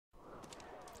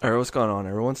Alright, what's going on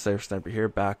everyone? Safe Sniper here,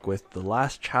 back with the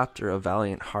last chapter of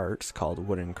Valiant Hearts called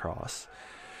Wooden Cross.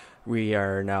 We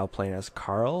are now playing as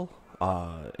Carl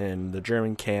in the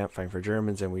German camp, fighting for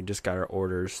Germans, and we just got our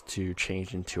orders to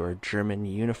change into our German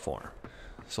uniform.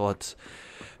 So let's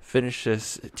finish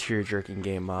this tear-jerking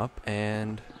game up,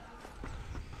 and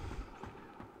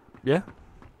yeah,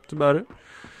 that's about it.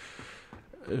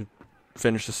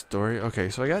 Finish the story. Okay,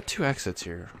 so I got two exits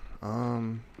here.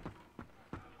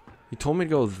 He told me to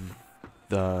go to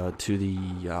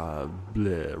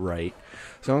the right,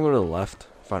 so I'm gonna go to the left,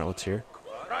 find out what's here.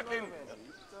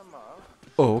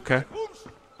 Oh, okay,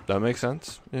 that makes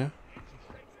sense. Yeah.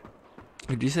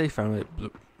 Did you say found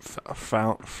le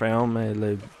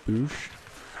bouche?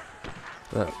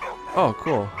 Oh,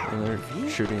 cool. And they're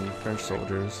shooting French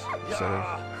soldiers.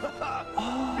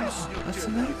 Oh, that's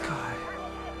another guy.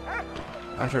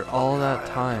 After all that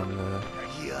time,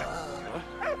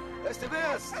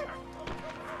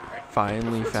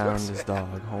 finally found his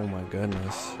dog. Oh my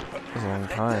goodness. It was a long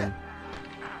time.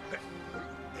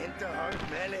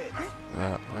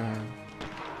 Yeah, man.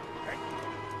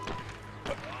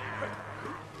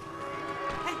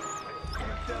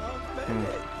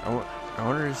 I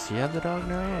wonder, does he have the dog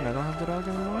now and I don't have the dog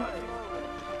anymore?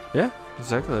 Yeah,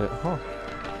 exactly. Huh.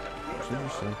 That's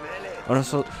interesting. Oh no,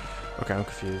 so... Okay, I'm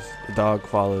confused. The dog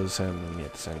follows him and me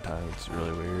at the same time. It's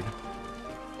really weird.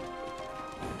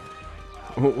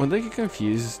 When they get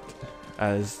confused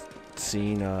as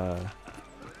seeing a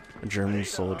German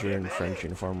soldier in French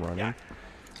uniform running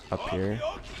up here.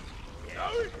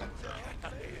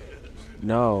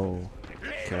 No.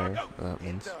 Okay, that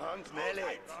means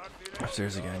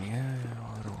upstairs again. Yeah,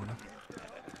 well, I don't wanna.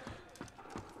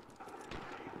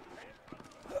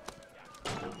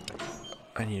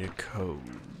 I need a code.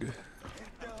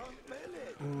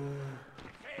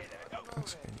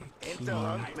 Looks like I need key.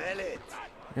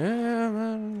 Yeah,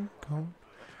 man. Come.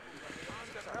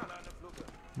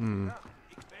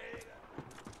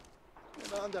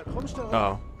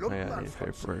 Oh, yeah, I need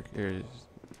paperwork. Here's.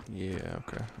 Yeah,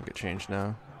 okay. I get changed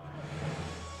now.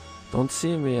 Don't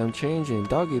see me, I'm changing.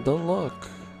 Doggy, don't look.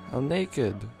 I'm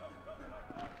naked.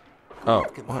 Oh,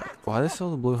 what? Why is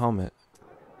still the blue helmet?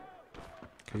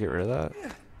 Can I get rid of that?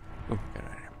 Oh, get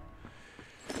out of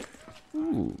here.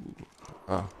 Ooh.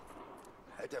 Oh.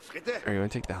 Are you gonna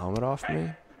take the helmet off me?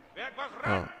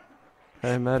 Oh.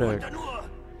 Hey, medic. Oh,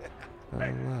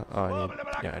 I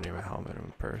need my helmet and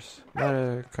my purse.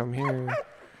 Medic, come here.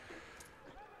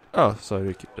 Oh, so I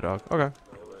do keep the dog. Okay.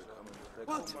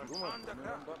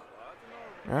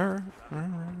 I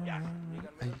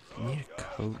need a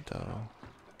code though.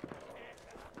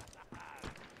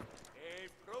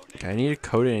 Okay, I need a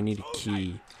code and I need a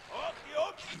key.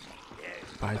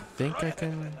 But I think I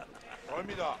can.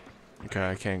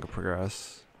 Okay, I can't go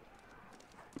progress.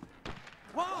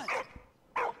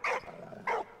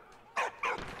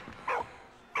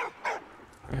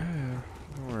 Yeah,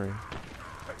 don't worry.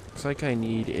 Looks like I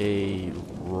need a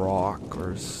rock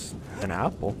or an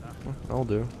apple. That'll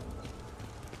do.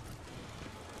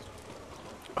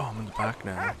 Oh, I'm in the back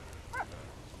now.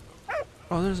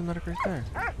 Oh, there's a medic right there.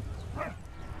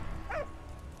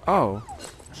 Oh.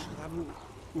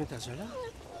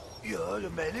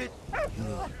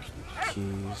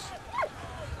 Keys.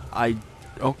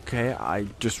 Okay, I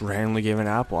just randomly gave an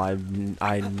apple. I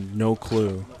no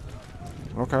clue.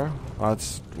 Okay, well,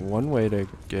 that's one way to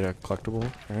get a collectible,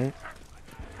 right?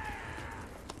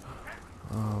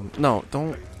 No,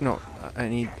 don't. No, I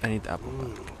need the apple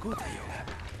back.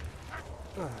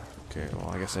 Okay, well,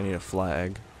 I guess I need a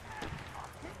flag.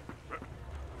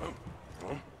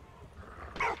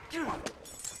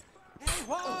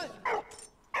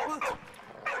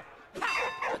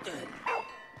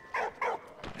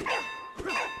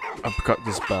 Uppercut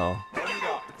this bell.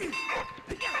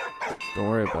 Don't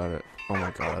worry about it. Oh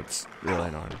my god, that's really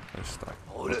annoying. Let's stop.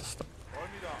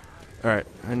 Alright,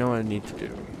 I know what I need to do.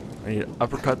 I need to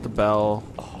uppercut the bell.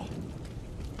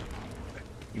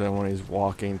 Then when he's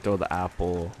walking, throw the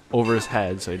apple over his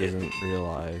head so he doesn't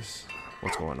realize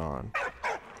what's going on.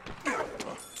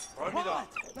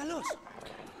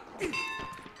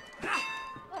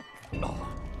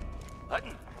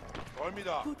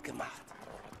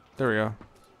 There we go.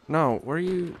 No, where are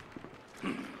you?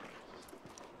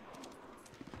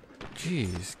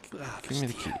 Jeez, give me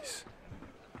the keys.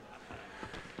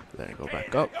 Then I go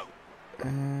back up.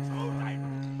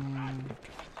 And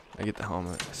I get the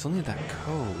helmet. I still need that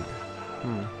code.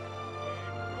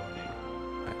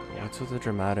 What's with the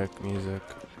dramatic music?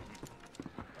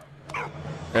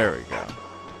 There we go.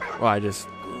 Well, I just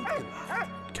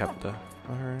kept the...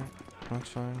 Alright, that's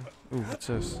fine. Ooh, what's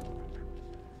this?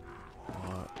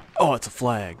 What? Oh, it's a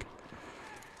flag.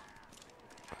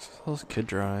 Those kid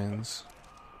drawings.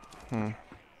 Trying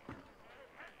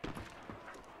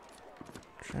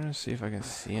to see if I can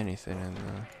see anything in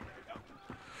the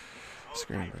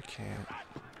screen, but I can't.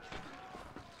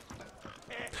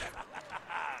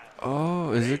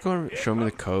 Oh, is it going to show me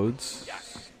the codes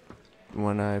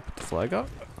when I put the flag up?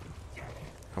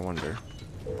 I wonder.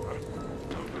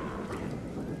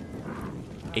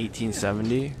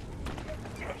 1870.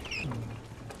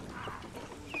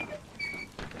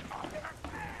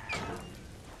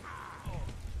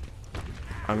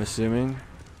 I'm assuming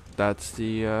that's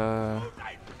the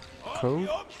code.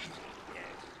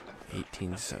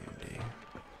 1870.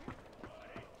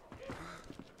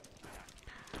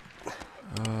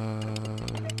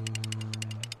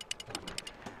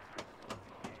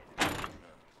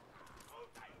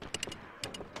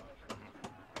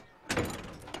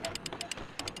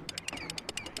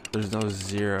 There's no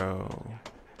zero.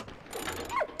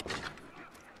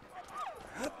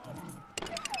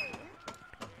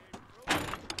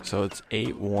 So it's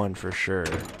 8-1 for sure.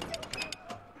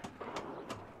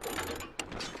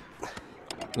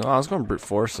 No, I was going to brute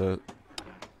force it.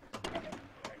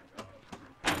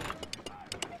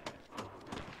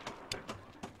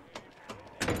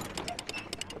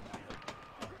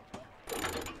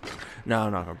 No,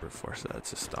 I'm not going to brute force it.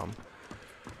 That's just dumb.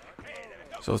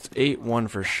 So it's 8-1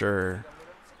 for sure.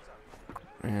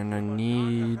 And I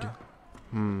need...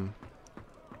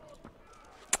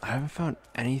 I haven't found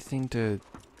anything to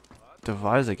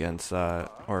devise against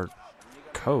that. Or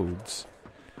codes.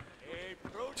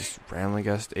 Just randomly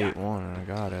guessed 8-1 and I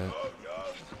got it.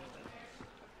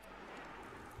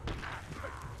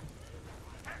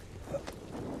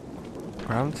 What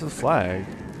happened to the flag?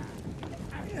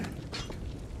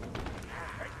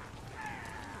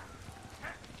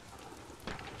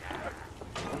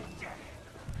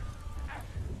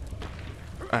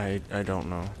 I don't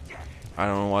know. I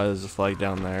don't know why there's a flag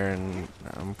down there and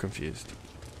I'm confused.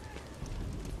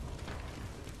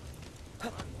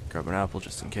 Grab an apple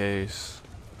just in case.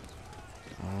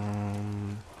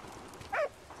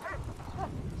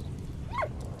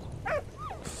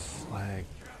 Flag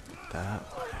that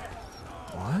way.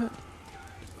 What?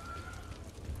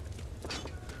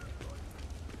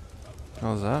 What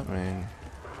does that mean?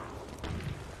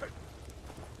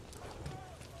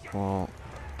 Well,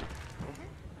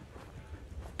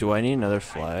 do I need another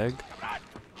flag?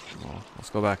 Well, let's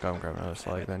go back up and grab another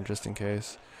flag then, just in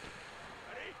case.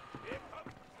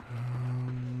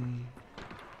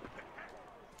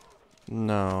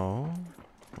 No.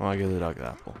 Well, I'll give the dog the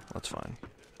apple. That's fine.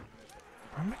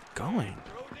 Where am I going?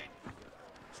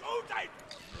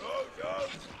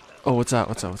 Oh, what's that?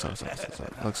 What's that? What's that? What's that? What's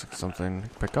that? Looks like something to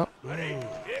pick up.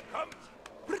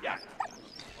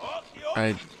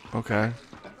 Okay.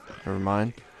 Never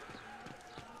mind.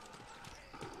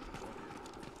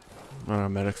 No,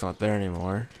 medic's not there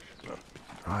anymore.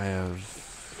 I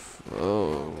have...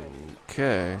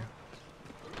 Okay.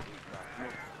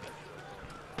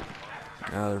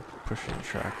 Now they're pushing the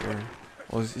tracker.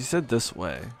 Well, he said this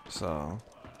way, so...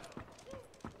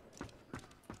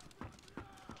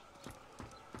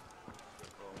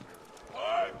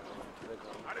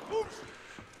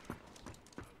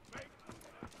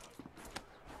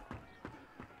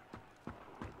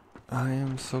 I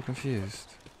am so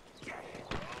confused.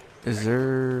 Is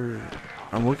there...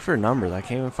 I'm looking for numbers. I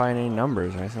can't even find any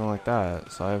numbers or anything like that,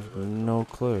 so I have no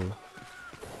clue.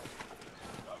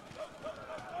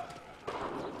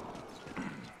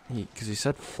 Because he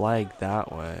said flag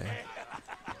that way.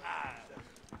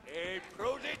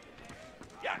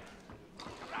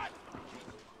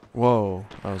 Whoa,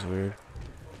 that was weird.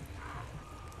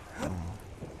 Oh,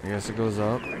 I guess it goes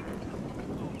up.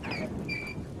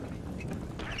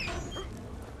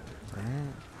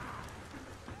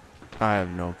 I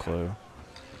have no clue.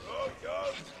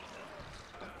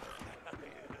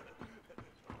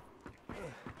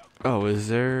 Oh, is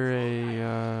there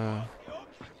a...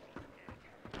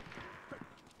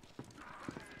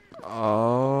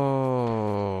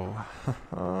 Oh.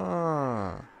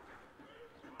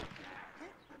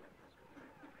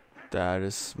 That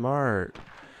is smart.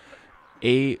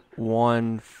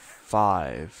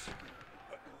 815.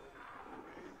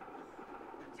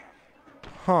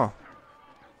 Huh.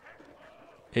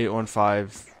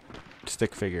 815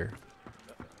 stick figure.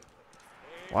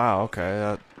 Wow, okay,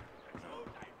 that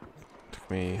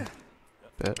took me a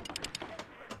bit.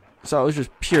 So it was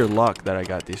just pure luck that I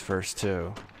got these first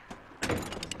two.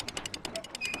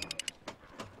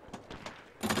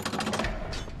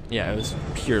 Yeah, it was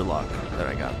pure luck that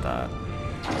I got that.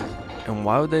 And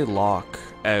why would they lock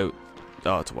out?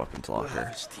 Oh, it's a weapons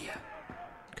locker.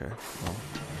 Okay, well.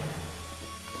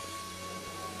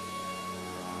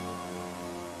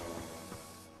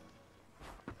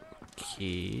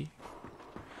 E.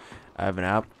 I have an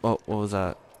app. Oh, what was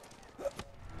that?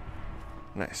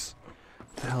 Nice.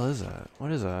 What the hell is that?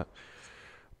 What is that?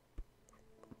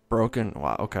 Broken.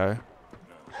 Wow, okay.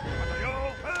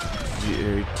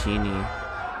 Very teeny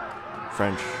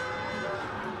French.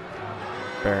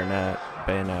 Baronet.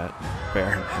 Bayonet.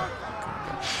 Baronet.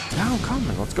 Now I'm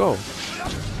coming. Let's go.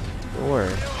 Don't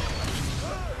worry.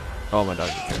 Oh, my dog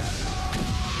didn't care.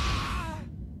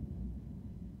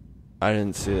 I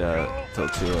didn't see that till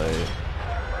too late.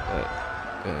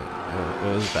 It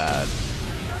was bad.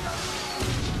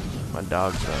 My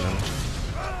dog's running.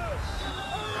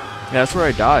 Yeah, that's where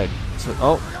I died. So,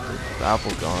 oh, the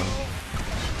apple's gone.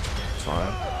 It's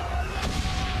fine.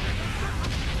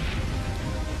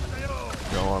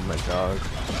 You know what, my dog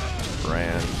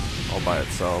ran all by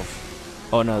itself.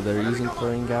 Oh no, they're using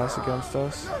chlorine gas against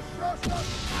us?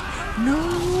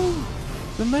 No!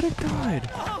 The medic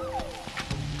died!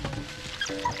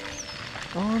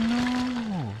 Oh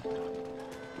no!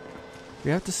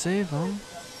 We have to save him.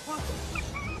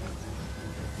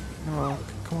 No,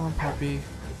 come on, puppy.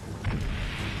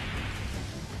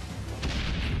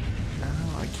 No,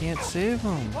 I can't save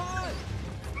him.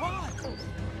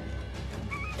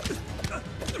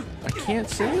 I can't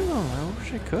save him. I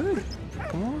wish I could.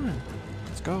 Come on.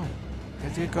 Let's go.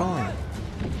 Let's get going. I'm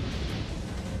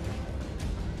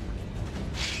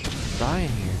dying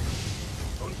here.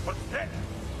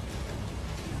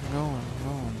 I'm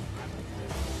going.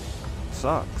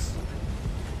 Sucks.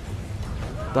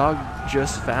 Dog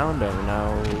just found him,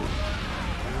 now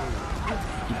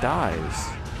he dies.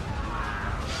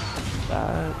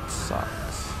 That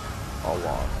sucks a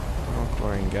lot. No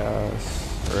chlorine gas.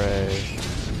 Hooray.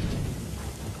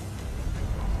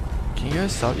 Can you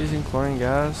guys stop using chlorine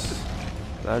gas?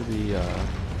 That'd be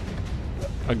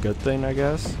a good thing, I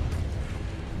guess.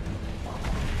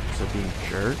 Instead of being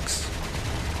jerks.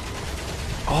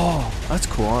 Oh, that's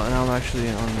cool. And I'm actually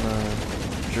on the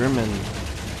German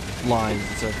lines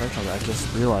instead of French ones. I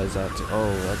just realized that too.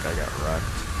 Oh, that guy got wrecked.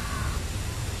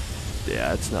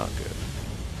 Yeah, it's not good.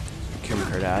 Kim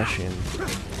Kardashian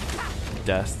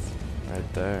death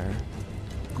right there.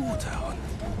 Let's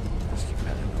keep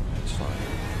heading. It's fine.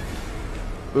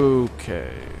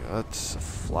 Okay, that's a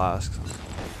flask.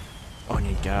 Oh, I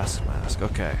need gas mask.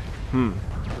 Okay.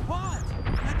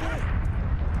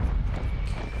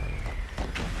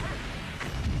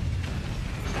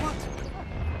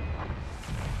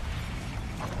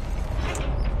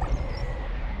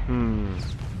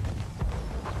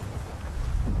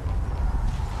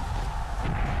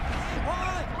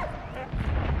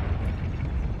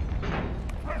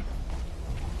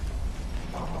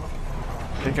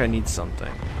 I think I need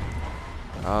something.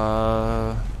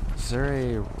 Is there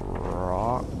a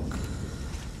rock?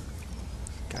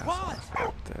 Gas mask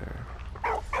up there.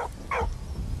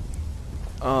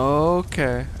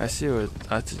 Okay, I see what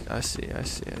I see.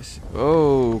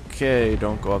 Okay,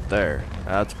 don't go up there.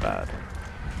 That's bad.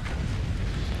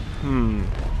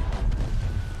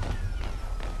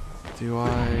 Do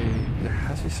I? There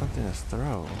has to be something to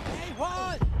throw.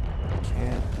 I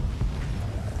can't.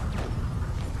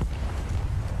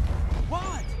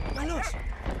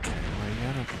 Okay, well, you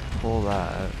gotta pull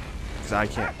that, because I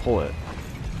can't pull it.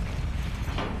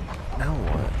 Now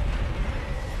what?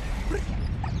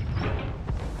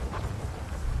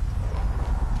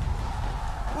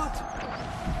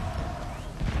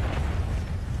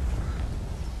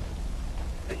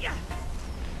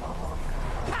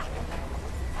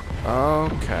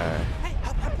 Okay.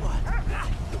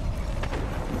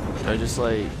 Should I just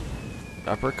like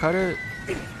uppercut it?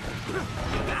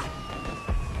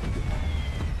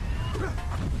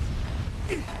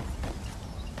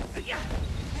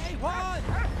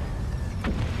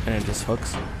 And it just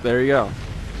hooks. There you go.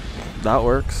 That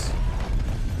works.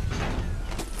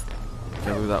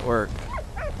 Can't believe that worked.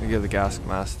 I give the gas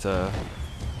mask to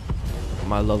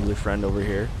my lovely friend over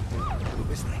here.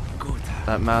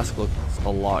 That mask looks a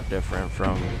lot different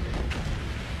from.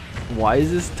 Why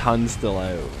is this ton still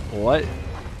out? What?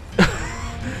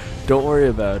 Don't worry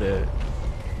about it.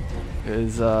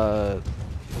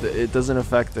 It doesn't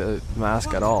affect the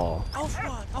mask at all.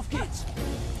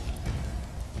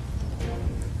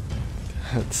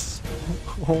 That's.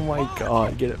 Oh my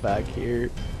god, get it back here.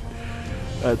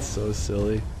 That's so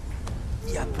silly.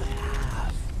 Now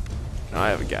I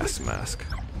have a gas mask.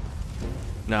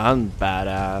 Now I'm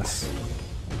badass.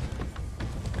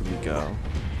 Here we go.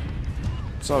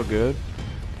 It's all good.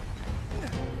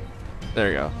 There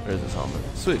you go. There's this helmet.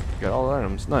 Sweet. Got all the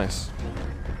items. Nice.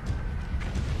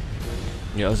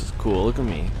 Yeah, this is cool. Look at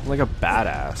me. I'm like a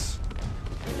badass.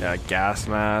 Yeah, gas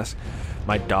mask.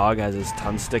 My dog has his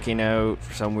tongue sticking out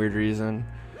for some weird reason.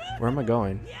 Where am I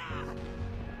going?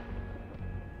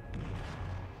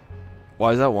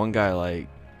 Why is that one guy like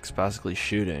spastically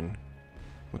shooting?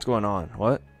 What's going on?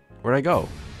 What? Where'd I go?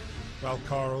 While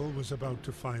Carl was about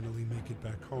to finally make it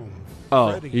back home,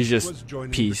 Oh, Freddy he's just was joining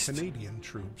pieced. the Canadian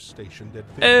troops stationed at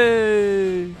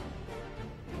Hey!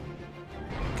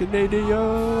 Canadians!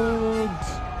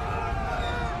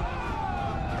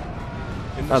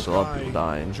 In the That's a lot of sky, people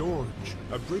dying. George,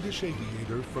 a British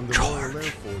aviator from the Royal Air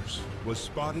Force, was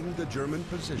spotting the German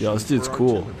position. Yo, this dude's for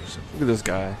cool. artillery support. Look at this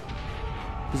guy.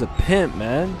 He's a pimp,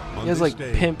 man. On He has this like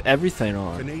day, pimp everything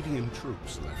on. Canadian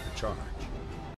troops led the charge.